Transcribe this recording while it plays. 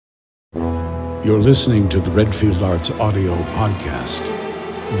You're listening to the Redfield Arts audio podcast,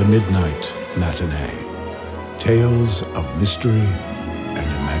 The Midnight Matinee, Tales of Mystery and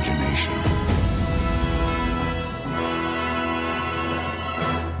Imagination.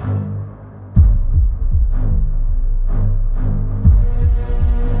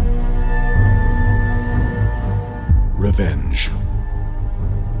 Revenge.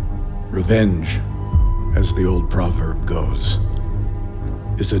 Revenge, as the old proverb goes,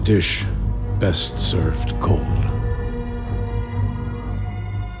 is a dish best served cold.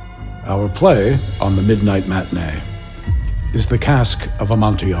 Our play on the Midnight Matinee is The Cask of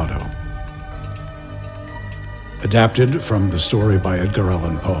Amontillado, adapted from the story by Edgar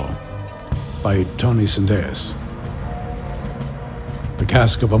Allan Poe by Tony Sendejas. The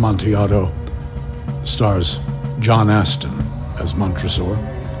Cask of Amontillado stars John Aston as Montresor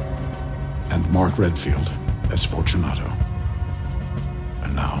and Mark Redfield as Fortunato.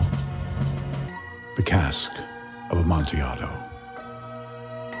 And now, The Cask of Amontillado.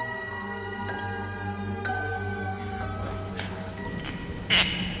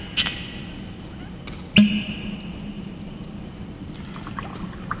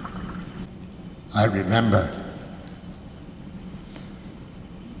 I remember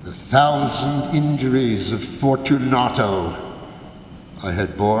the 1,000 injuries of Fortunato I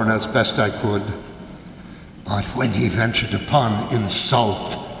had borne as best I could, but when he ventured upon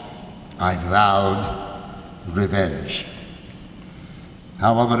insult, I vowed revenge.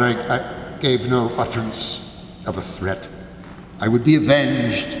 However, I gave no utterance of a threat. I would be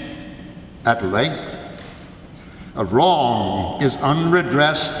avenged at length. A wrong is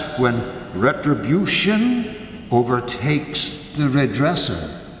unredressed when retribution overtakes the redresser.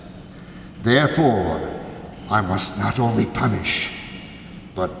 Therefore, I must not only punish,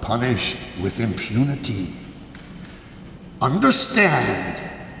 but punish with impunity. Understand,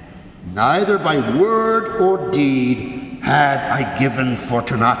 neither by word or deed had I given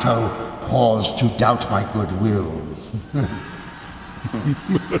Fortunato cause to doubt my goodwill.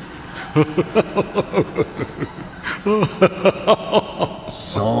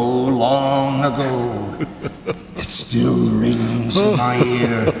 So long ago, it still rings in my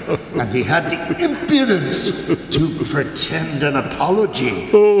ear, and he had the impudence to pretend an apology.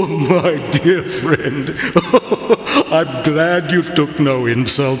 Oh, my dear friend, I'm glad you took no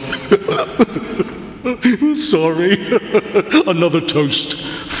insult. Sorry. Another toast.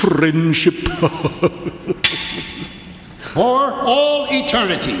 Friendship. For all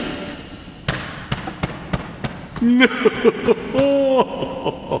eternity.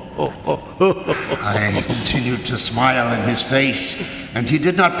 I continued to smile in his face, and he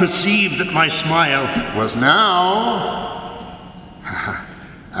did not perceive that my smile was now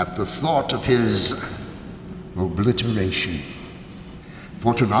at the thought of his obliteration.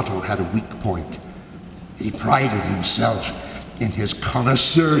 Fortunato had a weak point. He prided himself in his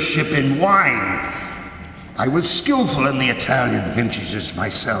connoisseurship in wine. I was skillful in the Italian vintages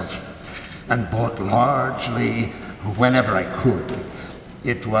myself, and bought largely whenever I could.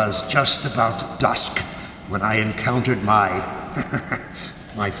 It was just about dusk when I encountered my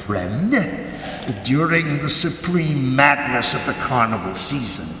friend during the supreme madness of the carnival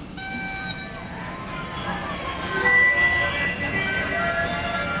season.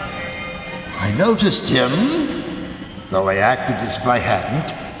 I noticed him, though I acted as if I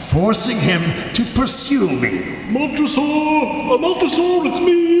hadn't, forcing him to pursue me. Montresor, it's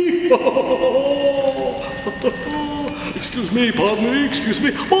me! Excuse me, pardon me, excuse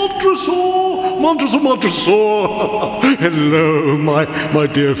me. Montresor! Hello, my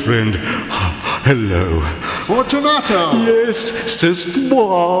dear friend. Hello. Fortunato! Yes, c'est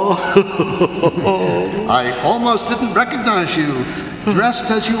moi. I almost didn't recognize you, dressed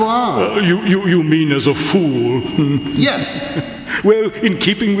as you are. You mean as a fool? Yes. Well, in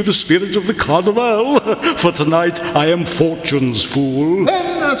keeping with the spirit of the carnival, for tonight I am Fortune's fool.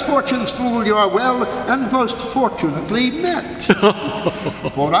 Then, as Fortune's fool, you are well and most fortunately met.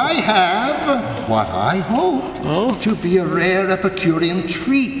 For I have what I hope to be a rare Epicurean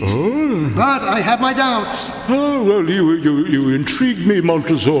treat. But I have my doubts. Oh, well, you intrigue me,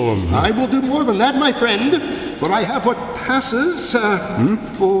 Montresor. I will do more than that, my friend, for I have what passes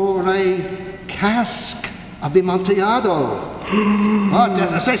for a cask of Amontillado. But,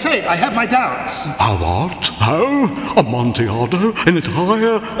 as I say, I have my doubts. A what? How? Amontillado? An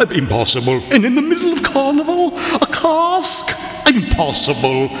entire? Impossible. And in the middle of carnival? A cask?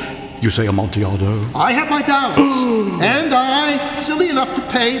 Impossible. You say Amontillado? I have my doubts. And I, silly enough to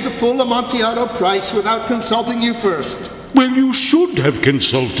pay the full Amontillado price without consulting you first. Well, you should have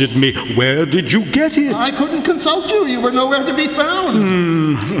consulted me. Where did you get it? I couldn't consult you. You were nowhere to be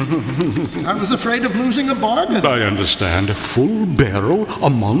found. I was afraid of losing a bargain. I understand. A full barrel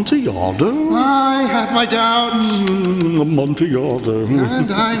Amontillado? I have my doubts. Amontillado.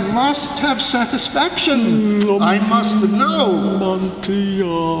 And I must have satisfaction. I must know.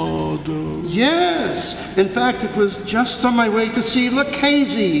 Amontillado. Yes. In fact, it was just on my way to see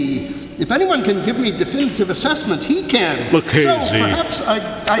Lucchese. If anyone can give me definitive assessment, he can. Lucchese. So perhaps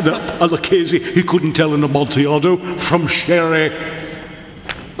Lucchese, he couldn't tell an Amontillado from sherry.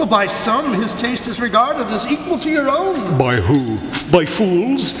 Well, by some, his taste is regarded as equal to your own. By who? By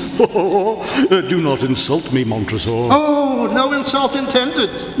fools? Do not insult me, Montresor. Oh, no insult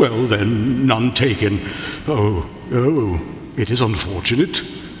intended. Well, then, none taken. Oh, it is unfortunate.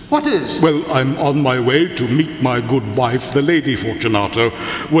 What is? Well, I'm on my way to meet my good wife, the Lady Fortunato.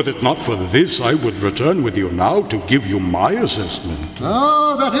 Were it not for this, I would return with you now to give you my assessment.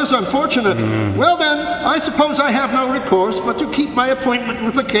 Oh, that is unfortunate. Well then, I suppose I have no recourse but to keep my appointment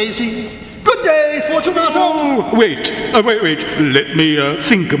with Lucchese. Good day, Fortunato! Oh, wait. Let me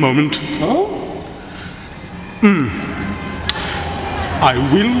think a moment. Oh? I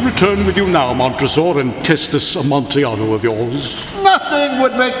will return with you now, Montresor, and test this Amontillado of yours. Nothing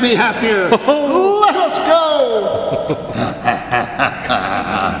would make me happier. Let us go!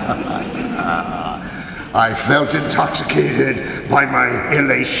 I felt intoxicated by my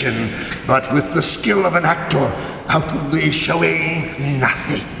elation, but with the skill of an actor, outwardly showing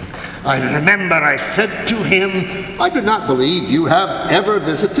nothing. I remember I said to him, I do not believe you have ever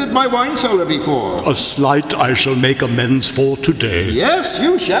visited my wine cellar before. A slight I shall make amends for today. Yes,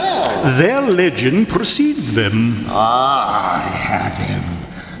 you shall. Their legend precedes them. I had him,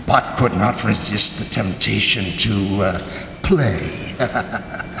 but could not resist the temptation to play.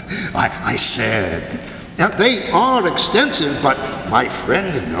 I said, now, they are extensive, but my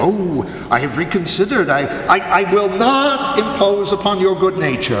friend, no. I have reconsidered. I will not impose upon your good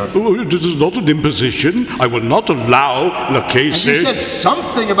nature. Oh, this is not an imposition. I will not allow Lucchese. And you said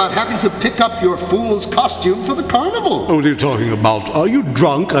something about having to pick up your fool's costume for the carnival. What are you talking about? Are you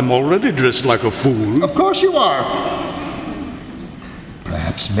drunk? I'm already dressed like a fool. Of course you are.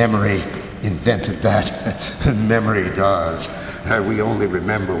 Perhaps memory invented that. Memory does. We only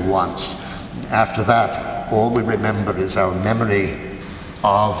remember once. After that, all we remember is our memory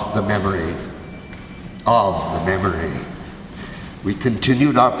of the memory of the memory. We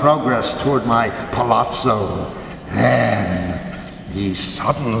continued our progress toward my palazzo. Then he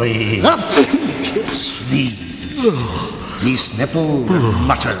suddenly sneezed. He sniffled and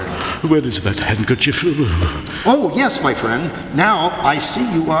muttered. Where is that handkerchief? Oh, yes, my friend. Now I see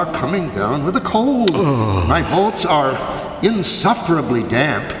you are coming down with a cold. My vaults are insufferably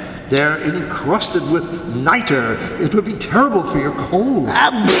damp. They're encrusted with niter. It would be terrible for your cold.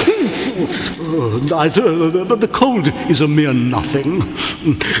 Niter, the cold is a mere nothing.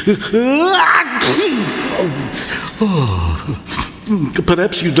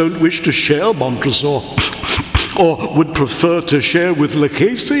 Perhaps you don't wish to share, Montresor, or would prefer to share with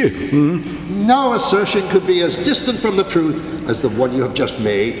Lucchese? No assertion could be as distant from the truth as the one you have just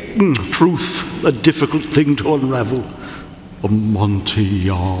made. Truth, a difficult thing to unravel.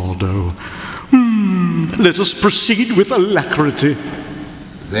 Amontillado. Let us proceed with alacrity.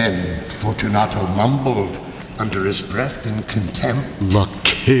 Then Fortunato mumbled under his breath in contempt.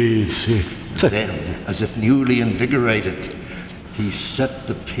 Lucchese. Then, as if newly invigorated, he set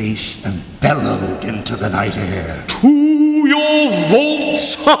the pace and bellowed into the night air. To your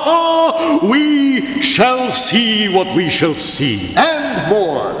vaults! We shall see what we shall see. And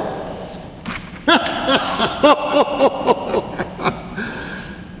more.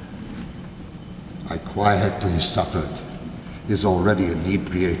 I quietly suffered his already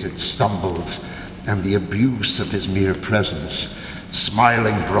inebriated stumbles and the abuse of his mere presence,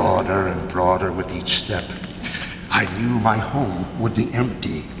 smiling broader and broader with each step. I knew my home would be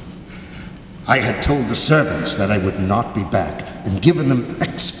empty. I had told the servants that I would not be back and given them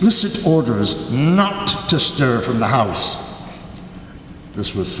explicit orders not to stir from the house.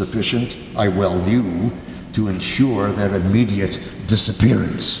 This was sufficient, I well knew, to ensure their immediate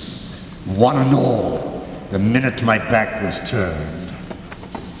disappearance. One and all, the minute my back was turned.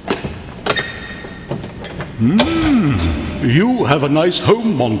 You have a nice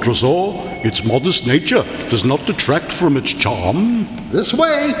home, Montresor. Its modest nature does not detract from its charm. This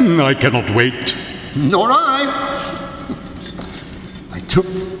way. I cannot wait. Nor I. I took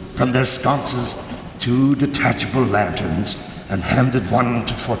from their sconces 2 detachable lanterns and handed one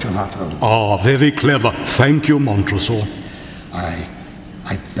to Fortunato. Ah, very clever. Thank you, Montresor. I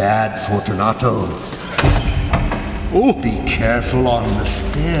bade Fortunato Oh. Be careful on the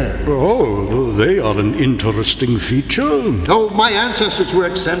stairs. Oh, they are an interesting feature. Oh, my ancestors were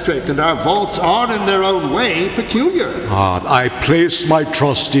eccentric, and our vaults are in their own way peculiar. I place my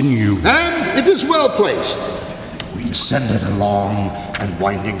trust in you. And it is well placed. We descended a long and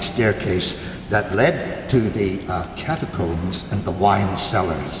winding staircase that led to the catacombs and the wine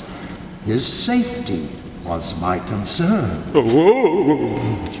cellars. His safety was my concern. Oh.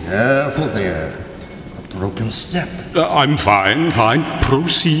 Careful there. A broken step. I'm fine.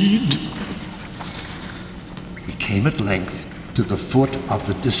 Proceed. We came at length to the foot of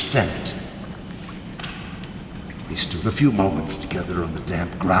the descent. We stood a few moments together on the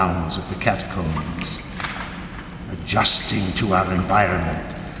damp grounds of the catacombs, adjusting to our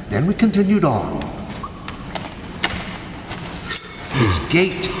environment. Then we continued on. His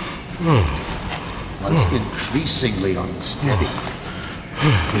gait was increasingly unsteady.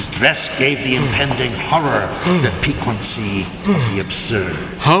 His dress gave the impending horror, the piquancy of the absurd.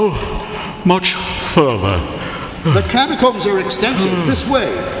 How much further? The catacombs are extensive. This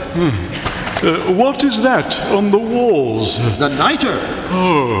way. What is that on the walls? The nitre.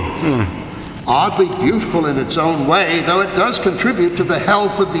 Oddly beautiful in its own way, though it does contribute to the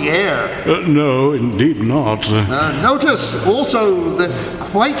health of the air. No, indeed not. Notice also the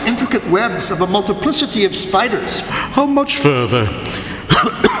quite intricate webs of a multiplicity of spiders. How much further?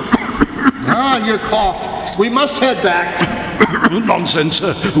 Your cough. We must head back. Nonsense.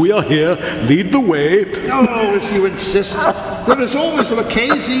 We are here. Lead the way. Oh, if you insist. There is always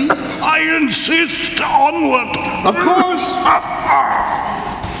Lucchese. I insist. Onward. Of course.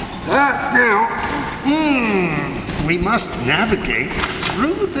 Now, we must navigate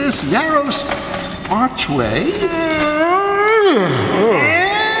through this narrow archway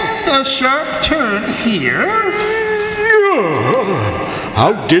and a sharp turn here.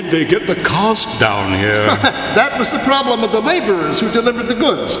 How did they get the cask down here? That was the problem of the laborers who delivered the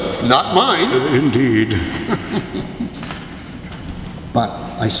goods, not mine. Indeed. But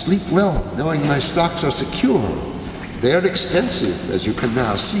I sleep well, knowing my stocks are secure. They are extensive, as you can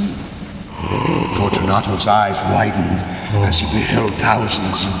now see. Fortunato's eyes widened as he beheld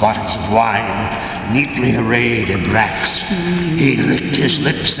thousands of bottles of wine neatly arrayed in racks. He licked his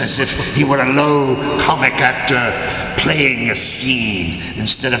lips as if he were a low comic actor playing a scene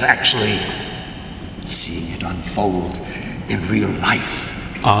instead of actually seeing it unfold in real life.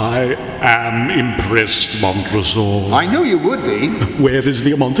 I am impressed, Montresor. I knew you would be. Where is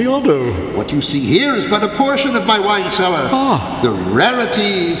the Amontillado? What you see here is but a portion of my wine cellar. The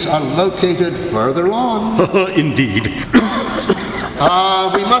rarities are located further on. Indeed.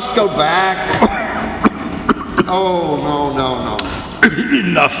 We must go back. Oh, no.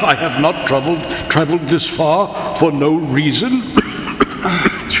 Enough. I have not traveled this far for no reason.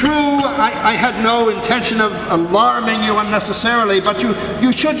 True, I had no intention of alarming you unnecessarily, but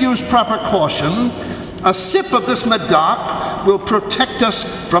you should use proper caution. A sip of this Medoc will protect us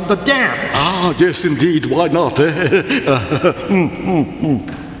from the damp. Yes, indeed. Why not?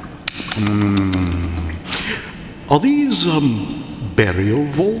 Are these, burial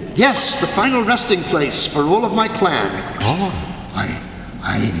vaults? Yes, the final resting place for all of my clan.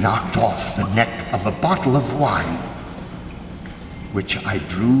 I knocked off the neck of a bottle of wine, which I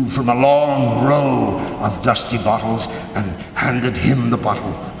drew from a long row of dusty bottles and handed him the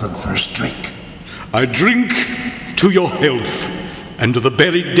bottle for the first drink. I drink to your health and to the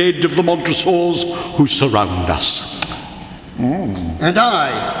buried dead of the Montresors who surround us. And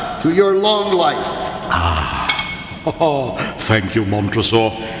I to your long life. Thank you,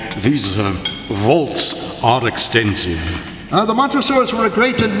 Montresor. These vaults are extensive. The Montresors were a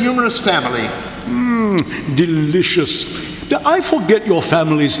great and numerous family. Delicious. Did I forget your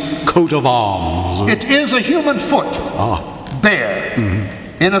family's coat of arms? It is a human foot, bare,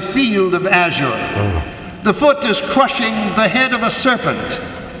 in a field of azure. The foot is crushing the head of a serpent,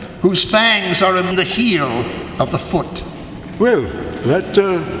 whose fangs are in the heel of the foot. Well,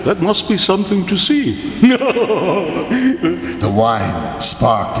 that must be something to see. The wine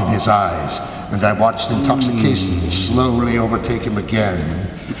sparked in his eyes, and I watched intoxication slowly overtake him again.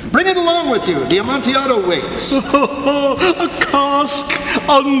 Bring it along with you. The Amontillado waits. A cask!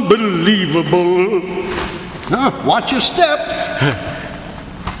 Unbelievable! Watch your step.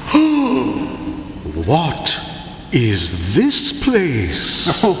 What is this place?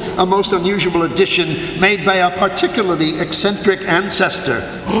 A most unusual addition made by a particularly eccentric ancestor.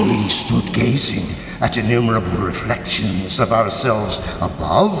 We stood gazing at innumerable reflections of ourselves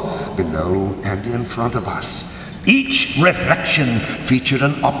above, below, and in front of us. Each reflection featured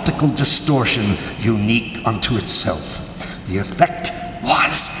an optical distortion unique unto itself. The effect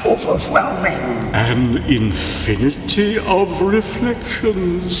was overwhelming. An infinity of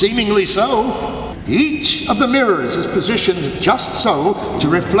reflections. Seemingly so. Each of the mirrors is positioned just so to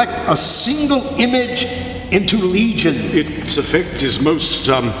reflect a single image into legion. Its effect is most,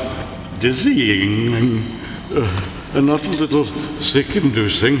 dizzying and not a little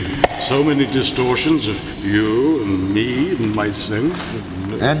sick-inducing. So many distortions of you and me and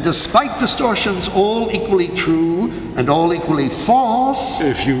myself. And despite distortions all equally true and all equally false...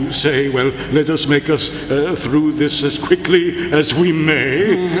 If you say, well, let us make us through this as quickly as we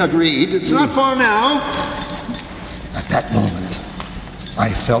may. Agreed. It's not far now. At that moment, I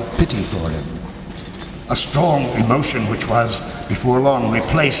felt pity for him. A strong emotion which was, before long,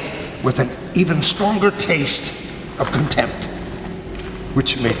 replaced with an even stronger taste of contempt,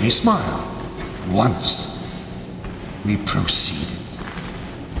 which made me smile. Once we proceeded.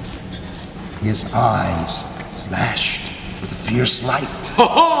 His eyes flashed with a fierce light.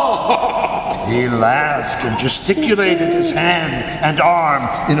 He laughed and gesticulated his hand and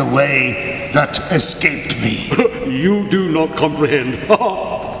arm in a way that escaped me. You do not comprehend.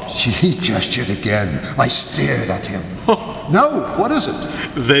 He gestured again. I stared at him. No, what is it?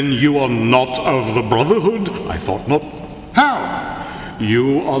 Then you are not of the Brotherhood? I thought not. How?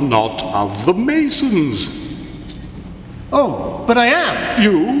 You are not of the Masons. Oh, but I am.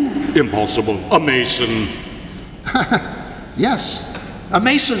 You? Impossible. A Mason. Yes, a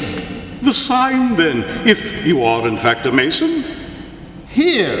Mason. The sign, then, if you are in fact a Mason.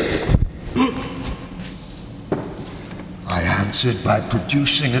 Here. I answered by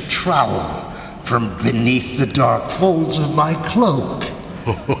producing a trowel from beneath the dark folds of my cloak.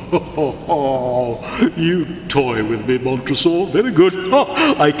 You toy with me, Montresor. Very good.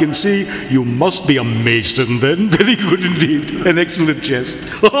 I can see you must be a Mason, then. Very good indeed. An excellent jest.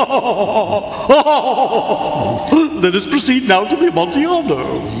 Let us proceed now to the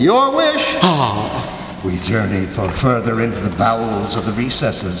Amontillado. Your wish. We journeyed further into the bowels of the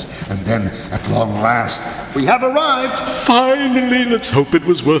recesses, and then, at long last, we have arrived. Finally, let's hope it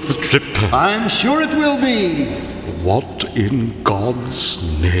was worth the trip. I'm sure it will be. What in God's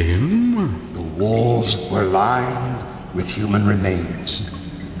name? The walls were lined with human remains,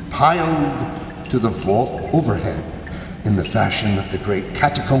 piled to the vault overhead in the fashion of the great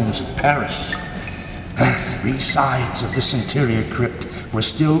catacombs of Paris. 3 sides of this interior crypt were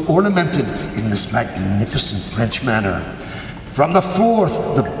still ornamented in this magnificent French manner. From the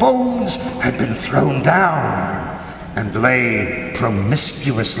 4th, the bones had been thrown down and lay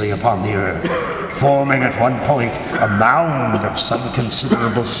promiscuously upon the earth, forming at one point a mound of some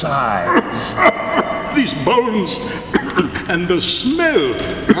considerable size. These bones and the smell.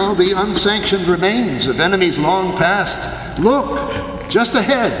 All the unsanctioned remains of enemies long past. Look, just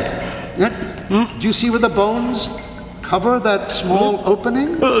ahead. Do you see where the bones cover that small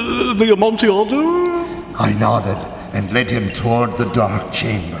opening? The Amontillado? I nodded and led him toward the dark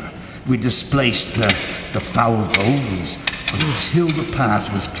chamber. We displaced the foul bones until the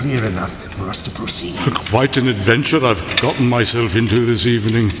path was clear enough for us to proceed. Quite an adventure I've gotten myself into this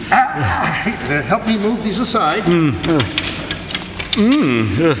evening. Help me move these aside.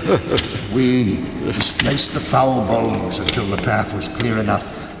 We displaced the foul bones until the path was clear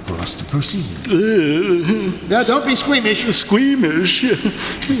enough for us to proceed. Now, don't be squeamish. Squeamish?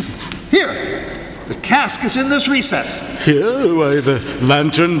 Here, the cask is in this recess. Here? Why, the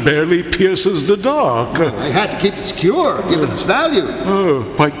lantern barely pierces the dark. I had to keep it secure, given its value. Oh,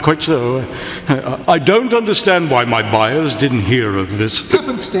 quite so. I don't understand why my buyers didn't hear of this.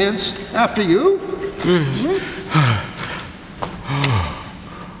 Happenstance. After you.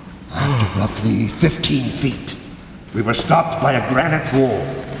 After roughly 15 feet, we were stopped by a granite wall.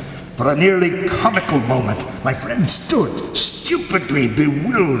 For a nearly comical moment, my friend stood, stupidly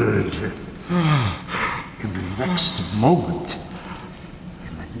bewildered. In the next moment,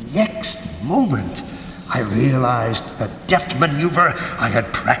 I realized a deft maneuver I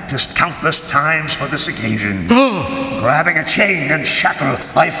had practiced countless times for this occasion. Grabbing a chain and shackle,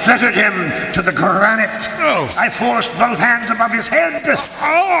 I fettered him to the granite. I forced both hands above his head.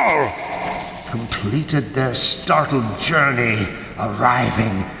 Completed their startled journey,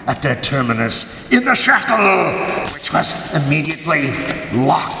 arriving at their terminus in the shackle, which was immediately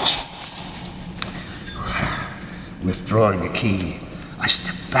locked. Withdrawing the key, I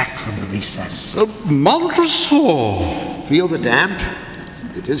stepped back from the recess. Montresor! Feel the damp?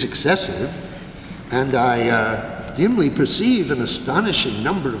 It is excessive. And I dimly perceive an astonishing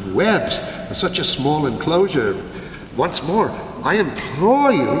number of webs for such a small enclosure. Once more, I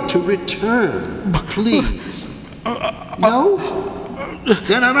implore you to return, please. No?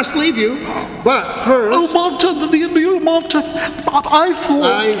 Then I must leave you. But first... Oh, Monta, Monta, I thought...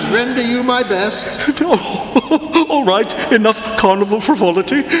 I render you my best. Oh, all right, enough carnival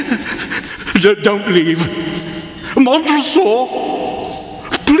frivolity. Don't leave. Montresor,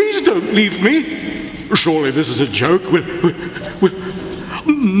 please don't leave me. Surely this is a joke. Will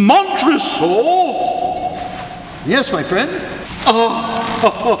Montresor? Yes, my friend. Oh,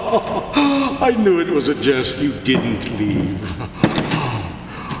 I knew it was a jest. You didn't leave.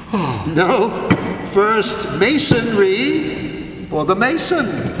 No. First, masonry for the mason.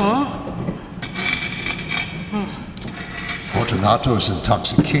 Huh? Fortunato's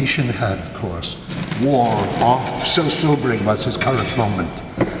intoxication had, of course, worn off. So sobering was his current moment.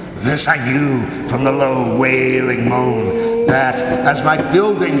 This I knew from the low, wailing moan that, as my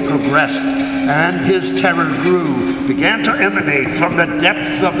building progressed and his terror grew, began to emanate from the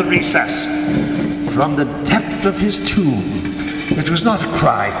depths of the recess, from the depth of his tomb. It was not a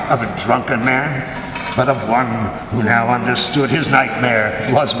cry of a drunken man, but of one who now understood his nightmare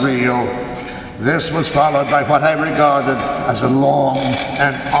was real. This was followed by what I regarded as a long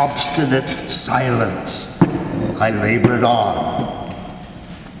and obstinate silence. I labored on.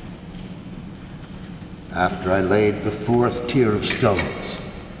 After I laid the fourth tier of stones,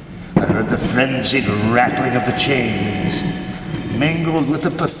 I heard the frenzied rattling of the chains, mingled with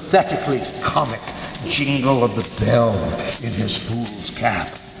the pathetically comic jingle of the bell in his fool's cap.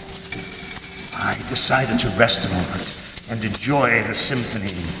 I decided to rest a moment and enjoy the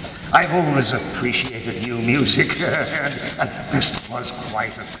symphony. I've always appreciated new music, and this was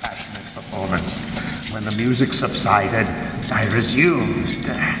quite a passionate performance. When the music subsided, I resumed.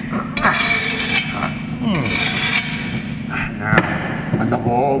 Now, when the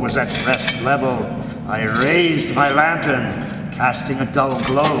wall was at rest level, I raised my lantern, casting a dull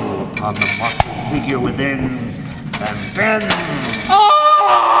glow upon the motley figure within, and then...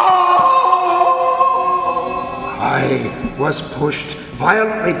 I was pushed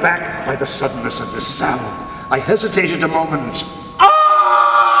violently back by the suddenness of this sound. I hesitated a moment.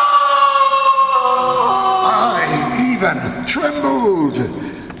 I even trembled.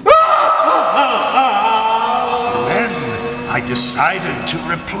 Then I decided to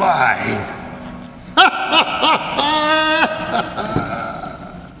reply.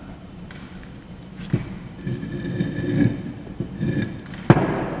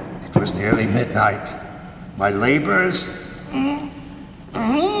 It was nearly midnight. My labors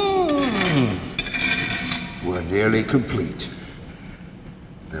were nearly complete.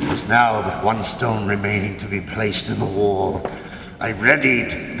 There was now but one stone remaining to be placed in the wall. I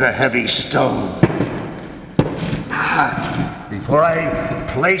readied the heavy stone. But before I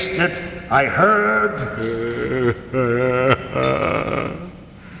placed it, I heard...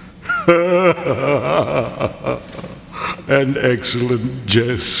 An excellent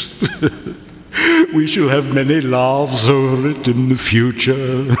jest. We shall have many laughs over it in the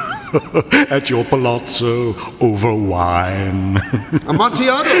future. At your palazzo over wine.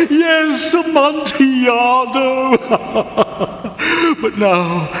 Amontillado? Yes, Amontillado. But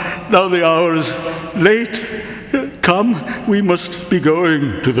now the hour is late. Come, we must be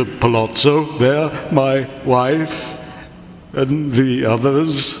going to the palazzo. There, my wife and the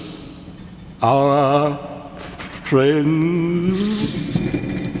others, our friends.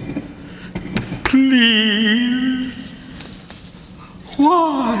 Please.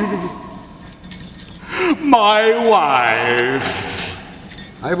 Why? My wife.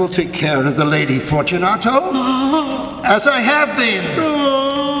 I will take care of the Lady Fortunato, as I have been.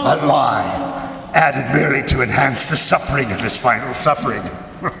 A lie, added merely to enhance the suffering of his final suffering.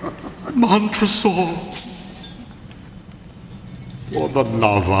 Montresor, for the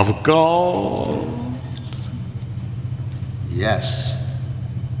love of God. Yes.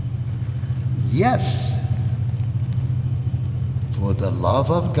 Yes. For the love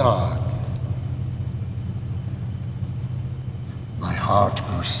of God. My heart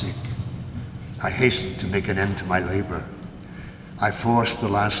grew sick. I hastened to make an end to my labor. I forced the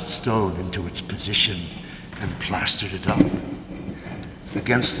last stone into its position and plastered it up.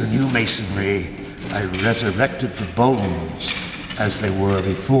 Against the new masonry, I resurrected the bones as they were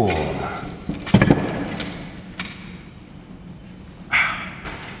before.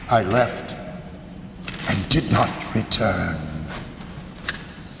 I left and did not return.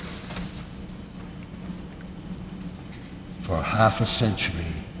 For half a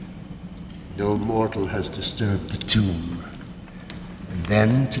century, no mortal has disturbed the tomb. And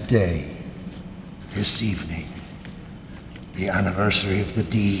then today, this evening, the anniversary of the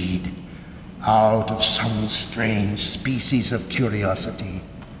deed, out of some strange species of curiosity,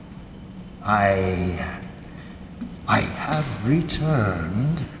 I I have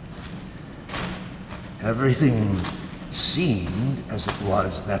returned. Everything seemed as it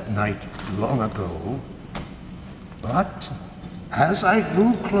was that night long ago, but as I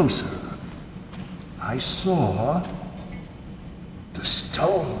grew closer, I saw the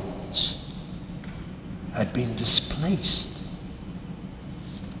stones had been displaced.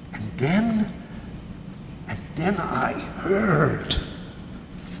 And then I heard.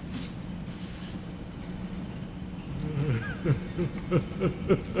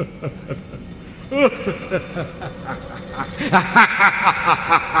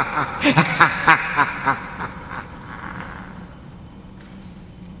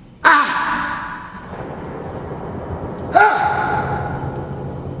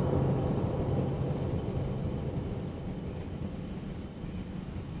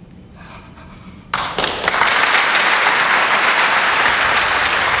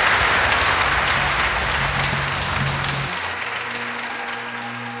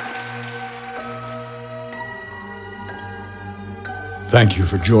 Thank you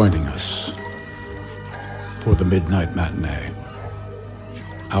for joining us for the Midnight Matinee.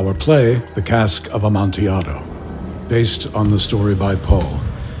 Our play, The Cask of Amontillado, based on the story by Poe,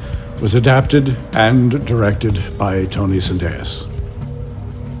 was adapted and directed by Tony Sendejas.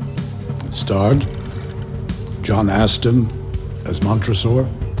 It starred John Aston as Montresor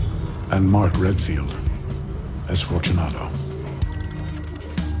and Mark Redfield as Fortunato.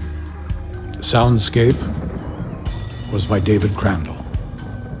 The soundscape was by David Crandall.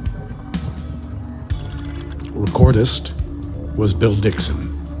 Recordist was Bill Dixon.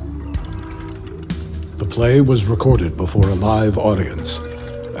 The play was recorded before a live audience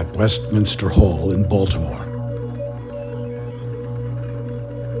at Westminster Hall in Baltimore.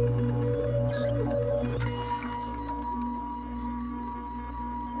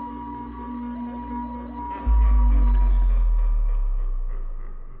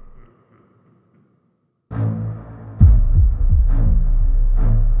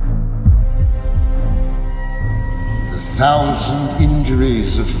 Thousand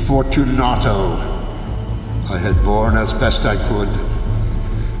injuries of Fortunato I had borne as best I could,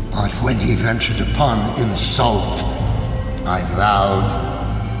 but when he ventured upon insult, I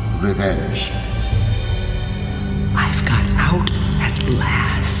vowed revenge. I've got out at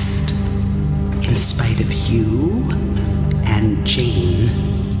last, in spite of you and Jane,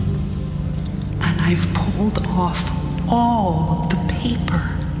 and I've pulled off all of the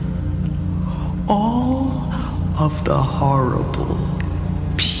paper, all of the horrible,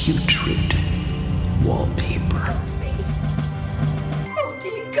 putrid wallpaper. Alfie. Oh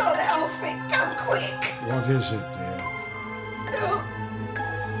dear God, Alfie, come quick. What is it, dear? Look.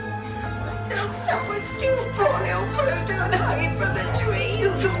 Look, someone's killed poor little Pluto and hung him from the tree.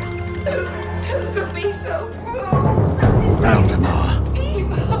 Who could be so cruel, so Valdemar,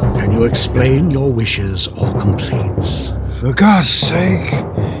 evil? can you explain your wishes or complaints? For God's sake,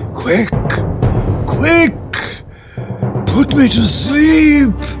 quick! Put me to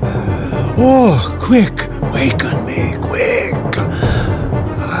sleep! Oh, quick, waken me, quick!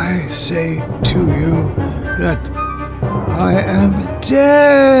 I say to you that I am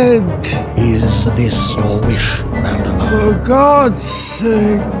dead! Is this your wish, Valdemar? For God's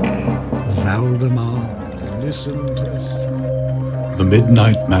sake! Valdemar, listen to this. The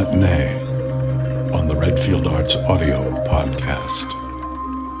Midnight Matinee on the Redfield Arts Audio Podcast.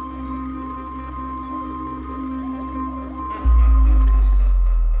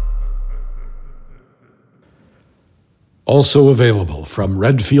 Also available from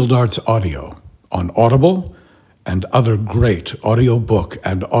Redfield Arts Audio on Audible and other great audiobook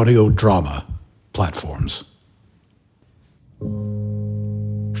and audio drama platforms.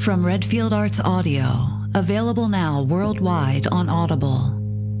 From Redfield Arts Audio, available now worldwide on Audible.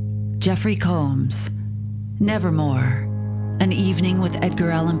 Jeffrey Combs, Nevermore, An Evening with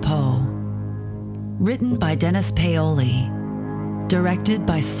Edgar Allan Poe. Written by Dennis Paoli. Directed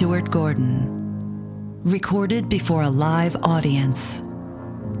by Stuart Gordon. Recorded before a live audience.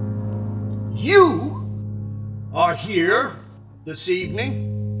 You are here this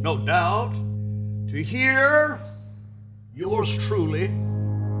evening, no doubt, to hear yours truly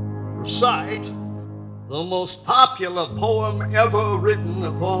recite the most popular poem ever written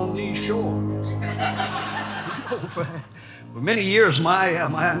upon these shores. For many years,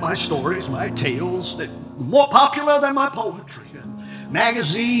 my stories, my tales, that were more popular than my poetry.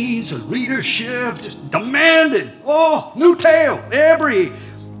 Magazines and readership just demanded, new tale, every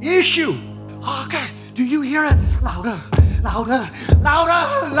issue. Okay, do you hear it? Louder, louder,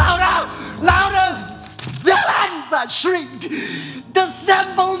 louder, louder, louder. Villains, I shrieked.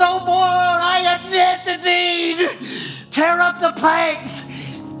 Dissemble no more, I admit the deed. Tear up the planks.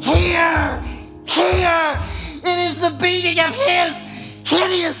 Here, it is the beating of his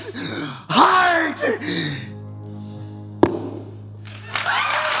hideous heart.